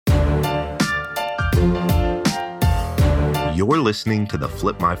You're listening to the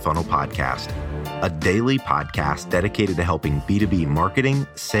Flip My Funnel podcast, a daily podcast dedicated to helping B2B marketing,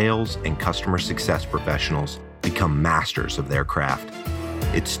 sales, and customer success professionals become masters of their craft.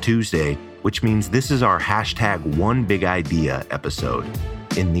 It's Tuesday, which means this is our hashtag One Big Idea episode.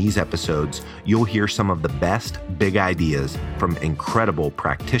 In these episodes, you'll hear some of the best big ideas from incredible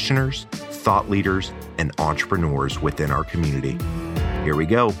practitioners, thought leaders, and entrepreneurs within our community. Here we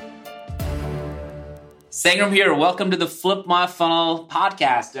go. Sangram here. Welcome to the Flip My Funnel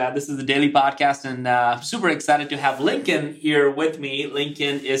podcast. This is the daily podcast, and I'm super excited to have Lincoln here with me.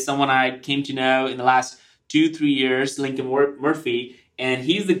 Lincoln is someone I came to know in the last 2-3 years, Lincoln Murphy, and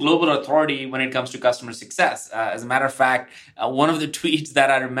he's the global authority when it comes to customer success. As a matter of fact, one of the tweets that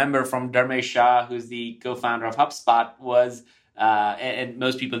I remember from Dharmesh Shah, who's the co-founder of HubSpot, was and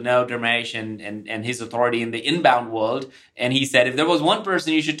most people know Dharmesh and his authority in the inbound world. And he said, if there was one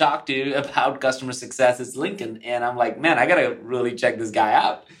person you should talk to about customer success, it's Lincoln. And I'm like, man, I got to really check this guy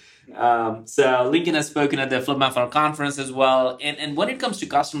out. So Lincoln has spoken at the Flip My Funnel conference as well. And when it comes to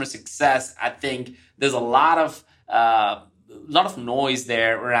customer success, I think there's a lot of noise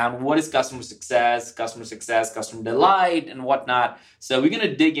there around what is customer success, customer delight, and whatnot. So we're going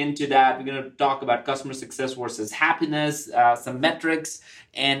to dig into that. We're going to talk about customer success versus happiness, some metrics,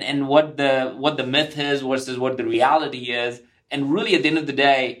 and what the myth is versus what the reality is. And really, at the end of the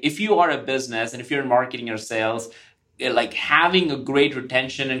day, if you are a business and if you're in marketing or sales, like having a great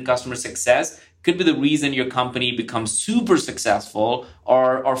retention and customer success could be the reason your company becomes super successful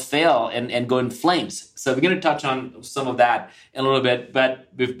or fail and go in flames. So we're going to touch on some of that in a little bit.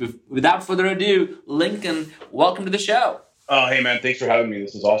 But without further ado, Lincoln, welcome to the show. Oh, hey, man. Thanks for having me.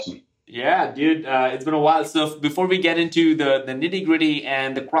 This is awesome. Yeah, dude. It's been a while. So before we get into the nitty-gritty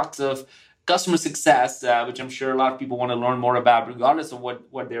and the crux of customer success, which I'm sure a lot of people want to learn more about, regardless of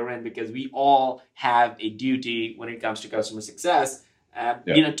what they're in, because we all have a duty when it comes to customer success.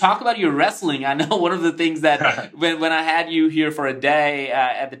 Talk about your wrestling. I know one of the things that when I had you here for a day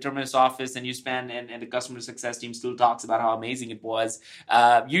at the Terminus office and you spent and the customer success team still talks about how amazing it was,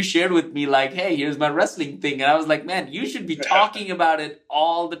 you shared with me like, hey, here's my wrestling thing. And I was like, man, you should be talking about it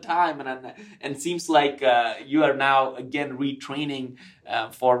all the time. And seems like you are now, again, retraining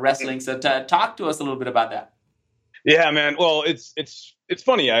for wrestling. So talk to us a little bit about that. Yeah, man. Well, it's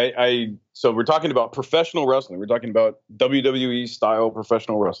funny. So we're talking about professional wrestling. We're talking about WWE style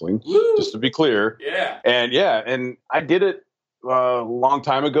professional wrestling, Woo! Just to be clear. Yeah. And I did it a long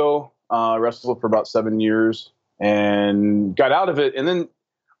time ago. Wrestled for about 7 years and got out of it, and then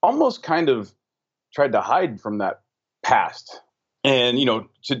almost kind of tried to hide from that past, and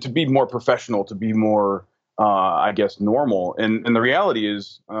to be more professional, to be more, I guess, normal. And the reality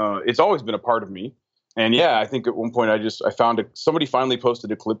is, it's always been a part of me. And yeah, I think at one point I found somebody finally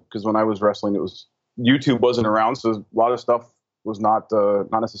posted a clip, because when I was wrestling, YouTube wasn't around, so a lot of stuff was not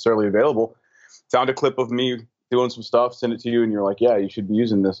necessarily available. Found a clip of me doing some stuff, sent it to you, and you're like, yeah, you should be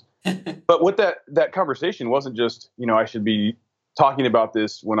using this. But what that conversation wasn't just, I should be talking about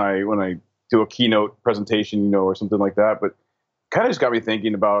this when I do a keynote presentation, or something like that. But kind of just got me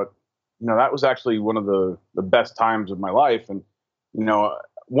thinking about, that was actually one of the best times of my life. And,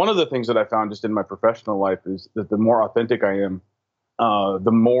 one of the things that I found just in my professional life is that the more authentic I am,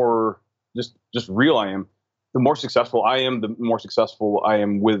 the more just real I am, the more successful I am, the more successful I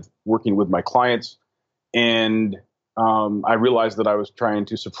am with working with my clients. And I realized that I was trying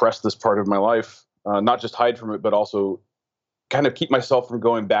to suppress this part of my life, not just hide from it, but also kind of keep myself from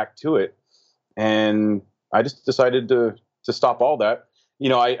going back to it. And I just decided to stop all that.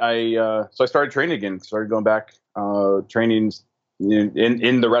 So I started training again, started going back, training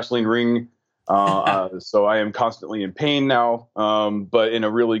in the wrestling ring. So I am constantly in pain now, but in a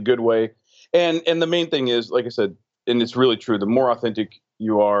really good way. And the main thing is, like I said, and it's really true, the more authentic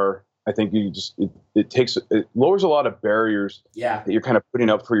you are, I think it lowers a lot of barriers that you're kind of putting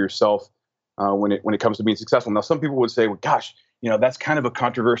up for yourself when it comes to being successful. Now, some people would say, well, gosh, that's kind of a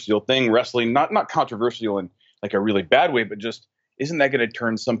controversial thing, wrestling, not controversial in like a really bad way, but just, isn't that going to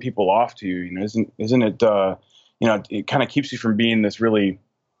turn some people off to you? Isn't it, it kind of keeps you from being this really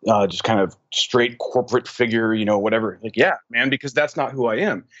just kind of straight corporate figure, whatever. Like, yeah, man, because that's not who I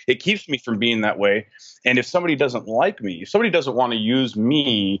am. It keeps me from being that way. And if somebody doesn't like me, if somebody doesn't want to use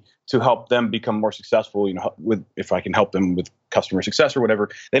me to help them become more successful, if I can help them with customer success or whatever,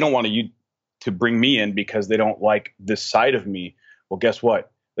 they don't want to bring me in because they don't like this side of me. Well, guess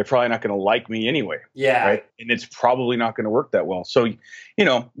what? They're probably not going to like me anyway. Yeah. Right. And it's probably not going to work that well. So,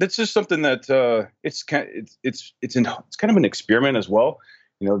 that's just something that it's kind of an experiment as well.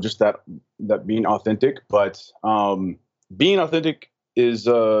 Just that being authentic, but being authentic is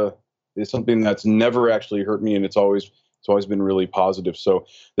something that's never actually hurt me, and it's always It's always been really positive. So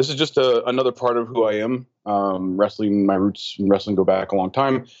this is just another part of who I am. Wrestling, my roots in wrestling go back a long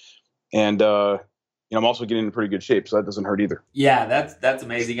time. And, I'm also getting in pretty good shape, so that doesn't hurt either. Yeah, that's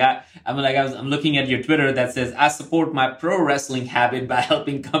amazing. I'm looking at your Twitter that says, I support my pro wrestling habit by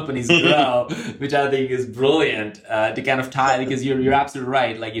helping companies grow, which I think is brilliant to kind of tie, because you're absolutely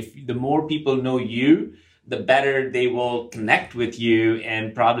right. Like, if the more people know you, the better they will connect with you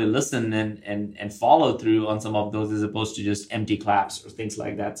and probably listen and follow through on some of those, as opposed to just empty claps or things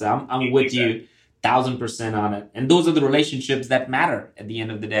like that. So I'm with you 1,000% on it. And those are the relationships that matter at the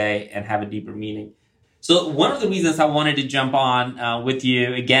end of the day and have a deeper meaning. So one of the reasons I wanted to jump on with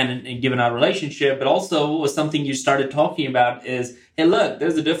you again, and given our relationship, but also was something you started talking about is, hey, look,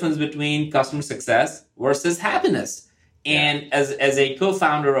 there's a difference between customer success versus happiness. And as a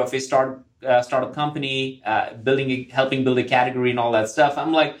co-founder of a startup company, helping build a category and all that stuff,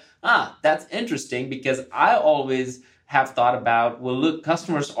 I'm like, that's interesting, because I always have thought about, well, look,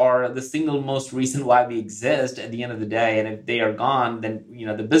 customers are the single most reason why we exist at the end of the day. And if they are gone, then,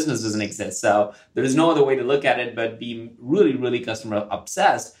 the business doesn't exist. So there is no other way to look at it but be really, really customer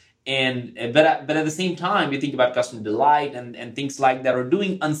obsessed. But at the same time, you think about customer delight and things like that, or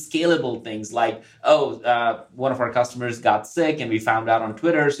doing unscalable things like, one of our customers got sick and we found out on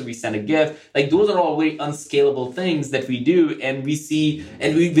Twitter, so we sent a gift. Like, those are all very unscalable things that we do, and we see,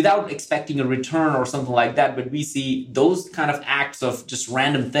 without expecting a return or something like that, but we see those kind of acts of just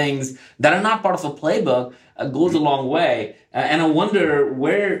random things that are not part of a playbook goes a long way. And I wonder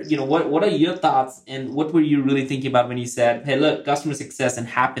what are your thoughts, and what were you really thinking about when you said, hey, look, customer success and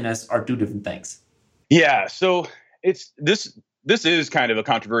happiness are two different things? Yeah. So this is kind of a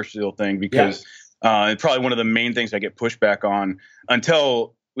controversial thing, because it's probably one of the main things I get pushback on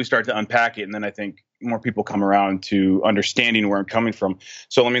until we start to unpack it. And then I think more people come around to understanding where I'm coming from.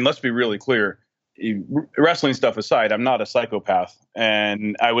 So, let's be really clear. Wrestling stuff aside, I'm not a psychopath,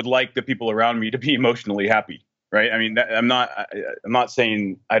 and I would like the people around me to be emotionally happy, right? I'm not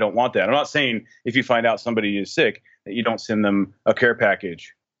saying I don't want that. I'm not saying if you find out somebody is sick that you don't send them a care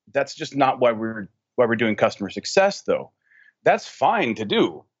package. That's just not why we're doing customer success, though. That's fine to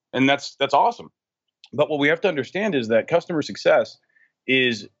do, and that's awesome. But what we have to understand is that customer success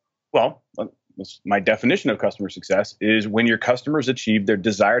is, my definition of customer success is when your customers achieve their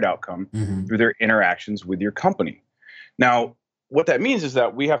desired outcome through their interactions with your company. Now, what that means is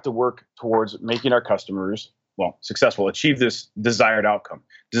that we have to work towards making our customers, successful, achieve this desired outcome.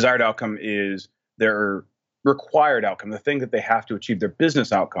 Desired outcome is their required outcome, the thing that they have to achieve, their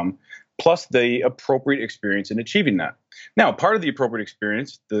business outcome, plus the appropriate experience in achieving that. Now, part of the appropriate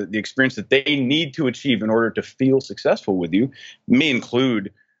experience, the experience that they need to achieve in order to feel successful with you, may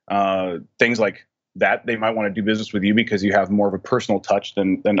include things like that. They might want to do business with you because you have more of a personal touch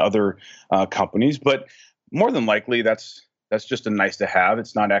than other companies. But more than likely, that's just a nice to have.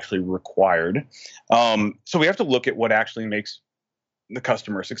 It's not actually required. So we have to look at what actually makes the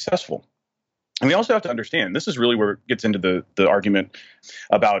customer successful. And we also have to understand, this is really where it gets into the argument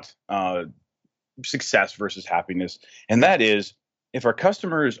about success versus happiness. And that is, if our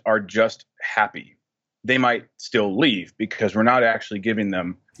customers are just happy, they might still leave because we're not actually giving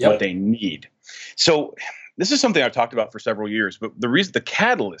them what they need. So this is something I've talked about for several years, but the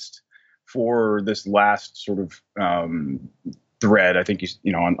catalyst for this last sort of thread, I think,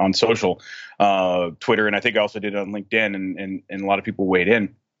 on social, Twitter, and I think I also did it on LinkedIn, and a lot of people weighed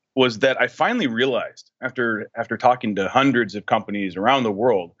in, was that I finally realized after talking to hundreds of companies around the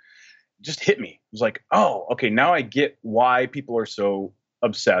world, it just hit me. It was like, oh, okay, now I get why people are so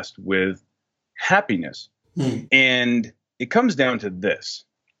obsessed with happiness. And it comes down to this.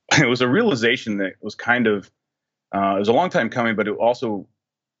 It was a realization that was kind of, it was a long time coming, but it also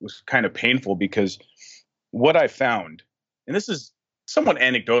was kind of painful, because what I found, and this is somewhat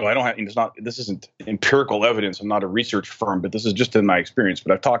anecdotal, this isn't empirical evidence. I'm not a research firm, but this is just in my experience,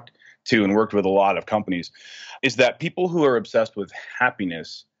 but I've talked to and worked with a lot of companies, is that people who are obsessed with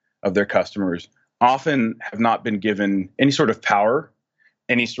happiness of their customers often have not been given any sort of power,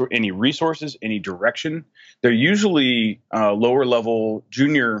 any resources, any direction. They're usually lower level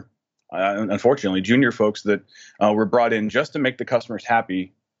unfortunately, junior folks that were brought in just to make the customers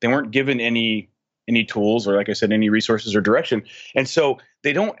happy. They weren't given any tools, or, like I said, any resources or direction. And so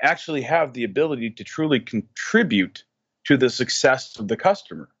they don't actually have the ability to truly contribute to the success of the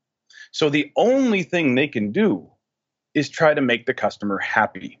customer. So the only thing they can do is try to make the customer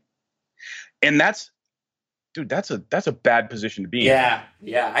happy. And that's a bad position to be in.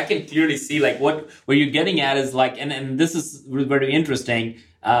 Yeah. I can clearly see, like, what you're getting at is like, and this is very interesting.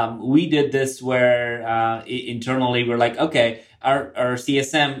 We did this where internally we're like, okay, our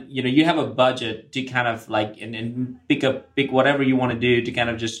CSM, you have a budget to kind of like and pick whatever you want to do to kind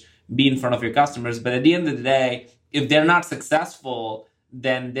of just be in front of your customers. But at the end of the day, if they're not successful,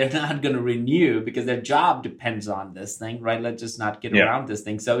 then they're not going to renew because their job depends on this thing, right? Let's just not get around this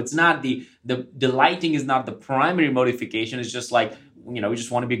thing. So it's not the delighting is not the primary motivation. It's just like, we just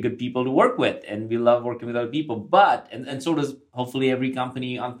want to be good people to work with, and we love working with other people. But and so does hopefully every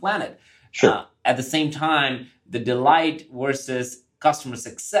company on planet. Sure. At the same time, the delight versus customer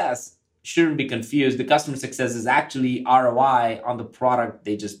success shouldn't be confused. The customer success is actually ROI on the product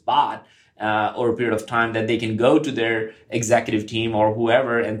they just bought. Or a period of time that they can go to their executive team or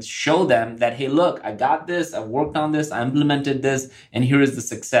whoever and show them that, hey, look, I got this, I've worked on this, I implemented this, and here is the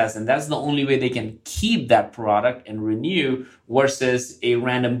success. And that's the only way they can keep that product and renew versus a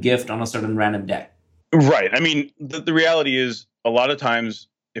random gift on a certain random day. Right. I mean, the reality is a lot of times,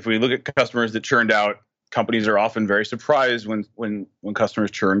 if we look at customers that churned out, companies are often very surprised when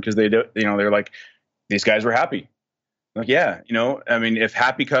customers churn because they're like, these guys were happy. Like, yeah, I mean, if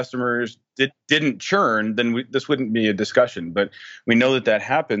happy customers didn't churn, then this wouldn't be a discussion. But we know that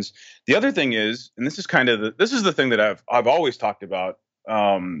happens. The other thing is, and this is the thing that I've always talked about.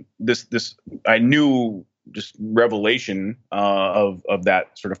 This I knew just revelation of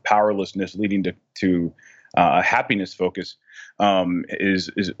that sort of powerlessness leading to a happiness focus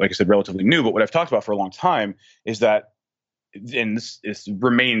is like I said, relatively new. But what I've talked about for a long time is that. And this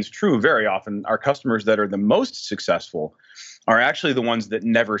remains true very often, our customers that are the most successful are actually the ones that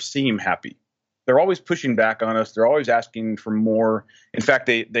never seem happy. They're always pushing back on us. They're always asking for more. In fact,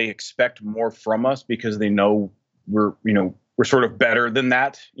 they expect more from us because they know we're sort of better than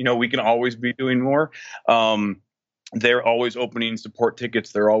that. We can always be doing more. They're always opening support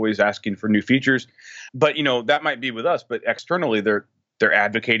tickets. They're always asking for new features. But, that might be with us. But externally, they're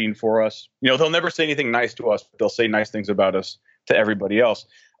advocating for us. They'll never say anything nice to us, but they'll say nice things about us to everybody else.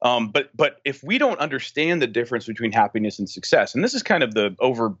 But if we don't understand the difference between happiness and success, and this is kind of the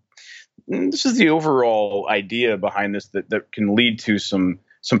overall idea behind this that can lead to some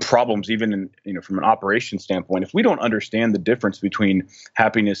problems, even in from an operation standpoint. If we don't understand the difference between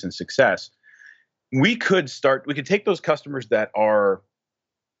happiness and success, we could take those customers that are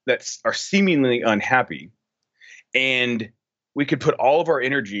seemingly unhappy, and we could put all of our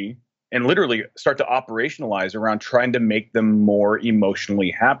energy and literally start to operationalize around trying to make them more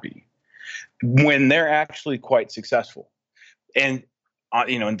emotionally happy when they're actually quite successful. And, at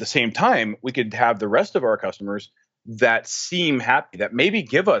the same time, we could have the rest of our customers that seem happy, that maybe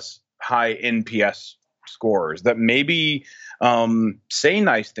give us high NPS scores, that maybe say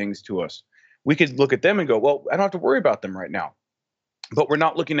nice things to us. We could look at them and go, well, I don't have to worry about them right now. But we're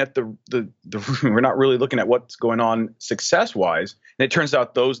not looking at we're not really looking at what's going on success wise. And it turns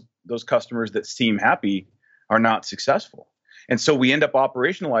out those customers that seem happy are not successful. And so we end up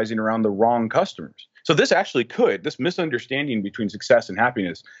operationalizing around the wrong customers. So this misunderstanding between success and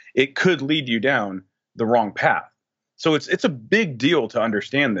happiness, it could lead you down the wrong path. So it's a big deal to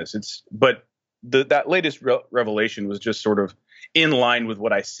understand this. But that latest revelation was just sort of in line with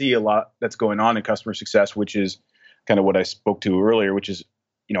what I see a lot that's going on in customer success, which is kind of what I spoke to earlier, which is,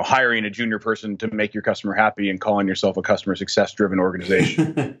 hiring a junior person to make your customer happy and calling yourself a customer success driven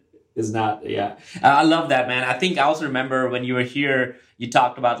organization. Is not, yeah. I love that, man. I think I also remember when you were here, you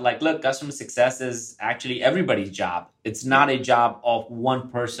talked about like, look, customer success is actually everybody's job. It's not a job of one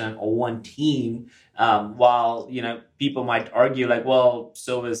person or one team. While, people might argue like, well,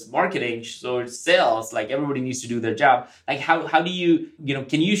 so is marketing, so is sales, like everybody needs to do their job. Like how do you,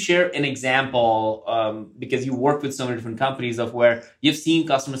 can you share an example, because you work with so many different companies of where you've seen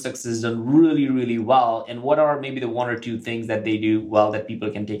customer success done really, really well. And what are maybe the one or two things that they do well that people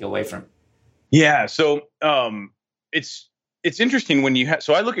can take away from? Yeah. So it's interesting when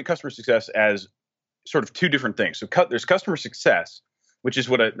so I look at customer success as sort of two different things. So there's customer success, which is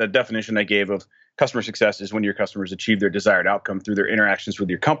what the definition I gave of customer success is when your customers achieve their desired outcome through their interactions with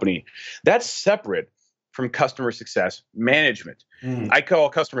your company. That's separate from customer success management. I call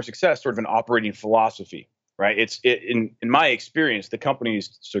customer success sort of an operating philosophy, right? In my experience, the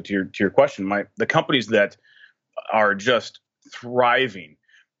companies, so to your question, the companies that are just thriving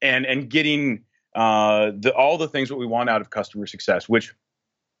and getting all the things that we want out of customer success, which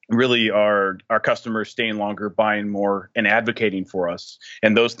really are our customers staying longer, buying more, and advocating for us.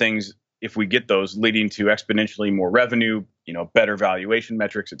 And those things, if we get those, leading to exponentially more revenue, better valuation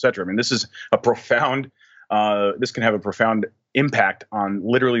metrics, et cetera. I mean, this is this can have a profound impact on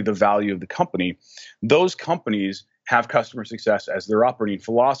literally the value of the company. Those companies have customer success as their operating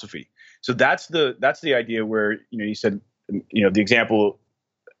philosophy. So that's the idea where, you said, the example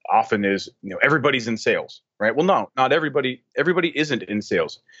often is, everybody's in sales, right? Well, no, not everybody. Everybody isn't in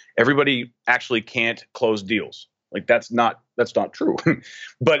sales. Everybody actually can't close deals. Like that's not true.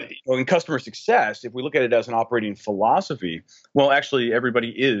 But in customer success, if we look at it as an operating philosophy, well, actually everybody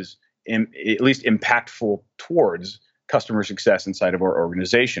is at least impactful towards customer success inside of our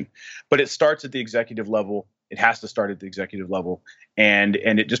organization. But it starts at the executive level. It has to start at the executive level, and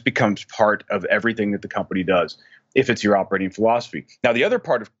it just becomes part of everything that the company does if it's your operating philosophy. Now, the other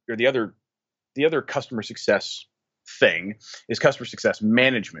part of, or the other customer success thing is customer success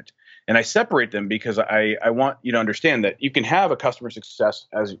management. And I separate them because I want you to understand that you can have a customer success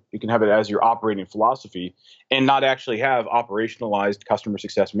you can have it as your operating philosophy and not actually have operationalized customer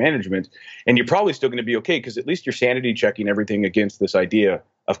success management. And you're probably still going to be okay because at least you're sanity checking everything against this idea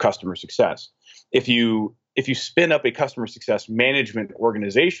of customer success. If you spin up a customer success management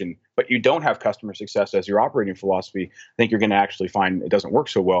organization, but you don't have customer success as your operating philosophy, I think you're going to actually find it doesn't work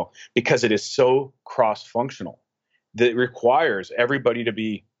so well because it is so cross-functional that it requires everybody to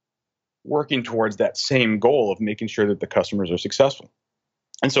be working towards that same goal of making sure that the customers are successful.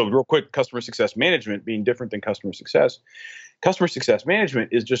 And so real quick, customer success management being different than customer success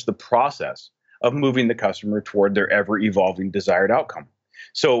management is just the process of moving the customer toward their ever-evolving desired outcome.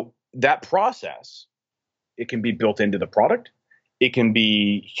 So that process, it can be built into the product. It can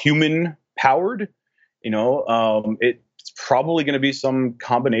be human powered. It's probably going to be some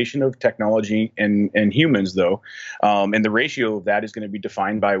combination of technology and humans, though. And the ratio of that is going to be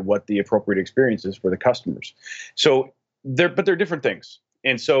defined by what the appropriate experience is for the customers. So they're different things.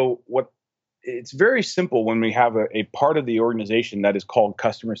 And so it's very simple when we have a part of the organization that is called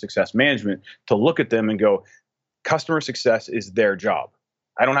customer success management to look at them and go, customer success is their job.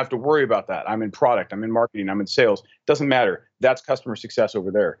 I don't have to worry about that. I'm in product, I'm in marketing, I'm in sales. Doesn't matter. That's customer success over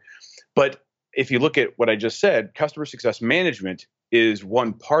there. But if you look at what I just said, customer success management is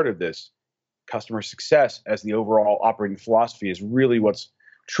one part of this. Customer success as the overall operating philosophy is really what's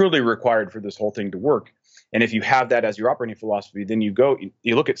truly required for this whole thing to work. And if you have that as your operating philosophy, then you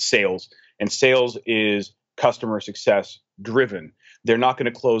look at sales, and sales is customer success driven. They're not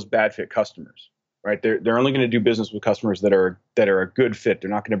going to close bad fit customers. Right? They're only going to do business with customers that are a good fit. They're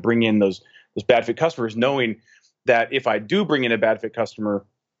not going to bring in those bad fit customers, knowing that if I do bring in a bad fit customer,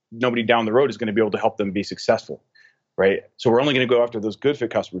 nobody down the road is going to be able to help them be successful. Right? So we're only going to go after those good fit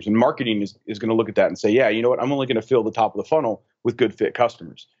customers. And marketing is going to look at that and say, yeah, you know what? I'm only going to fill the top of the funnel with good fit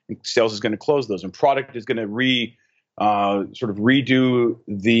customers. And sales is going to close those. And product is going to redo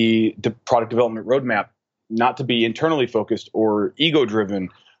the product development roadmap, not to be internally focused or ego driven,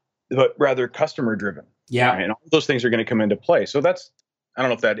 but rather customer driven. Yeah. Right? And all those things are going to come into play. So I don't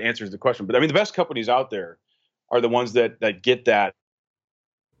know if that answers the question, but I mean, the best companies out there are the ones that get that.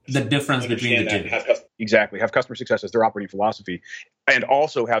 The difference between the two. Exactly. Have customer success as their operating philosophy and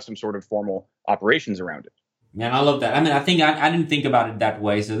also have some sort of formal operations around it. Man, I love that. I mean, I think I didn't think about it that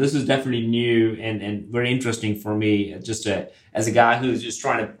way. So this is definitely new and very interesting for me. Just as a guy who's just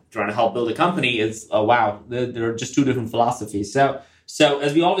trying to help build a company, it's wow, there are just two different philosophies. So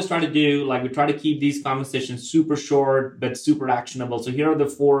as we always try to do, like we try to keep these conversations super short, but super actionable. So here are the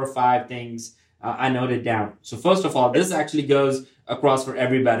 4 or 5 things I noted down. So first of all, this actually goes across for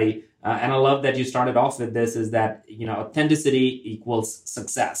everybody. And I love that you started off with this is that, authenticity equals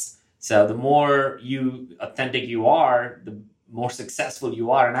success. So the more authentic you are, the more successful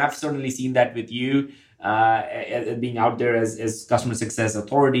you are. And I've certainly seen that with you being out there as customer success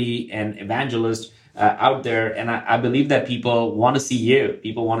authority and evangelist. Out there, and I believe that people want to see you.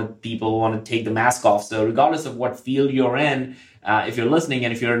 People want to take the mask off. So regardless of what field you're in, if you're listening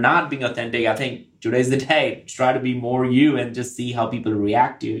and if you're not being authentic, I think today's the day. Try to be more you and just see how people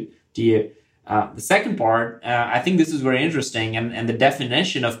react to you. The second part, I think this is very interesting, and the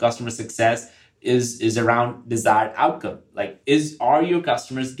definition of customer success is around desired outcome. Like, are your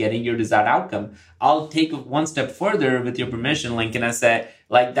customers getting your desired outcome? I'll take one step further with your permission, Lincoln, and say,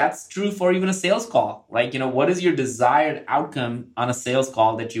 like, that's true for even a sales call. Like, what is your desired outcome on a sales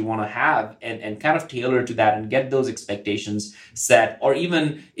call that you want to have and kind of tailor to that and get those expectations set. Or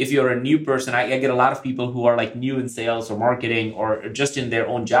even if you're a new person, I get a lot of people who are like new in sales or marketing or just in their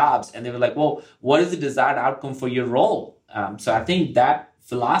own jobs. And they were like, well, what is the desired outcome for your role? So I think that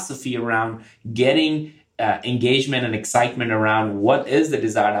philosophy around getting engagement and excitement around what is the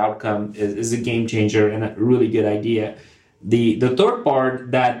desired outcome is a game changer and a really good idea. The third part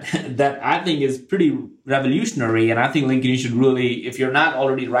that I think is pretty revolutionary, and I think, Lincoln, you should really, if you're not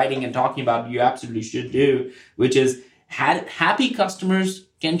already writing and talking about it, you absolutely should do, which is happy customers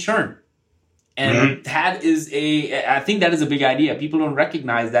can churn. And that is I think that is a big idea. People don't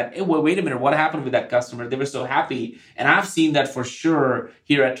recognize that, hey, well, wait a minute, what happened with that customer? They were so happy. And I've seen that for sure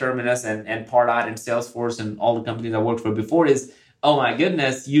here at Terminus and Pardot and Salesforce and all the companies I worked for before is, oh my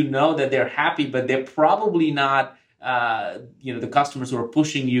goodness, you know that they're happy, but they're probably not, the customers who are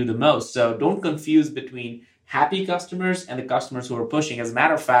pushing you the most. So don't confuse between happy customers and the customers who are pushing. As a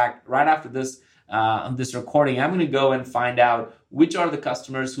matter of fact, right after this recording, I'm going to go and find out which are the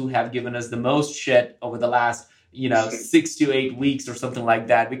customers who have given us the most shit over the last 6 to 8 weeks or something like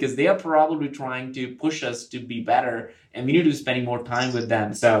that, because they are probably trying to push us to be better and we need to be spending more time with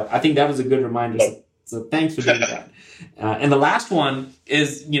them. So I think that was a good reminder. So thanks for doing that. And the last one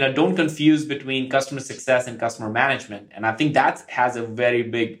is, don't confuse between customer success and customer management. And I think that has a very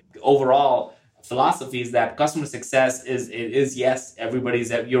big overall philosophy is that customer success is yes,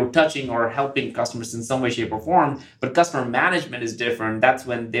 you're touching or helping customers in some way, shape, or form, but customer management is different. That's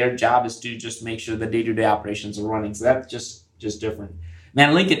when their job is to just make sure the day-to-day operations are running. So that's just different.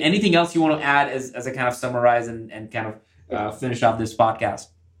 Man, Lincoln, anything else you want to add as a kind of summarize and kind of finish off this podcast?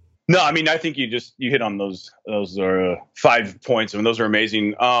 No, I mean, I think you hit on those are 5 points. I mean, those are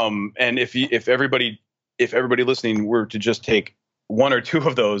amazing. And if everybody listening were to just take one or two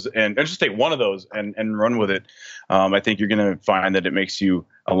of those and just take one of those and run with it, I think you're going to find that it makes you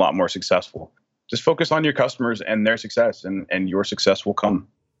a lot more successful. Just focus on your customers and their success, and your success will come.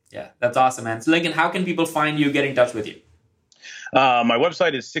 Yeah, that's awesome, man. So Lincoln, how can people find you, get in touch with you? My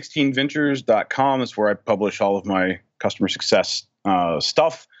website is 16ventures.com. That's where I publish all of my customer success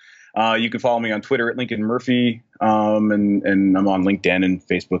stuff. You can follow me on Twitter at Lincoln Murphy, and I'm on LinkedIn and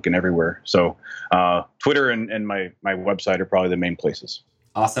Facebook and everywhere. So Twitter and my website are probably the main places.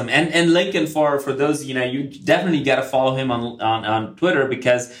 Awesome. And Lincoln, for those, you definitely got to follow him on Twitter,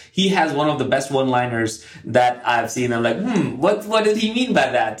 because he has one of the best one-liners that I've seen. I'm like, what did he mean by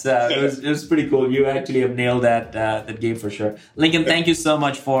that? It was pretty cool. You actually have nailed that game for sure. Lincoln, thank you so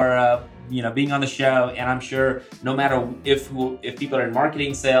much for being on the show. And I'm sure no matter if people are in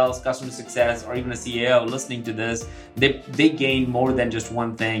marketing, sales, customer success, or even a CEO listening to this, they gain more than just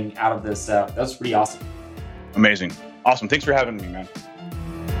one thing out of this. That was pretty awesome. Amazing. Awesome. Thanks for having me, man.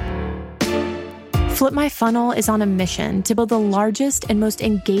 Flip My Funnel is on a mission to build the largest and most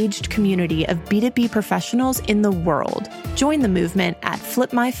engaged community of B2B professionals in the world. Join the movement at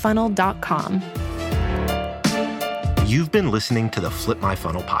flipmyfunnel.com. You've been listening to the Flip My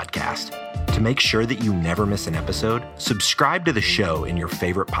Funnel podcast. To make sure that you never miss an episode, subscribe to the show in your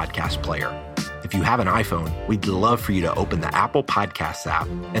favorite podcast player. If you have an iPhone, we'd love for you to open the Apple Podcasts app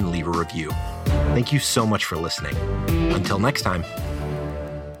and leave a review. Thank you so much for listening. Until next time.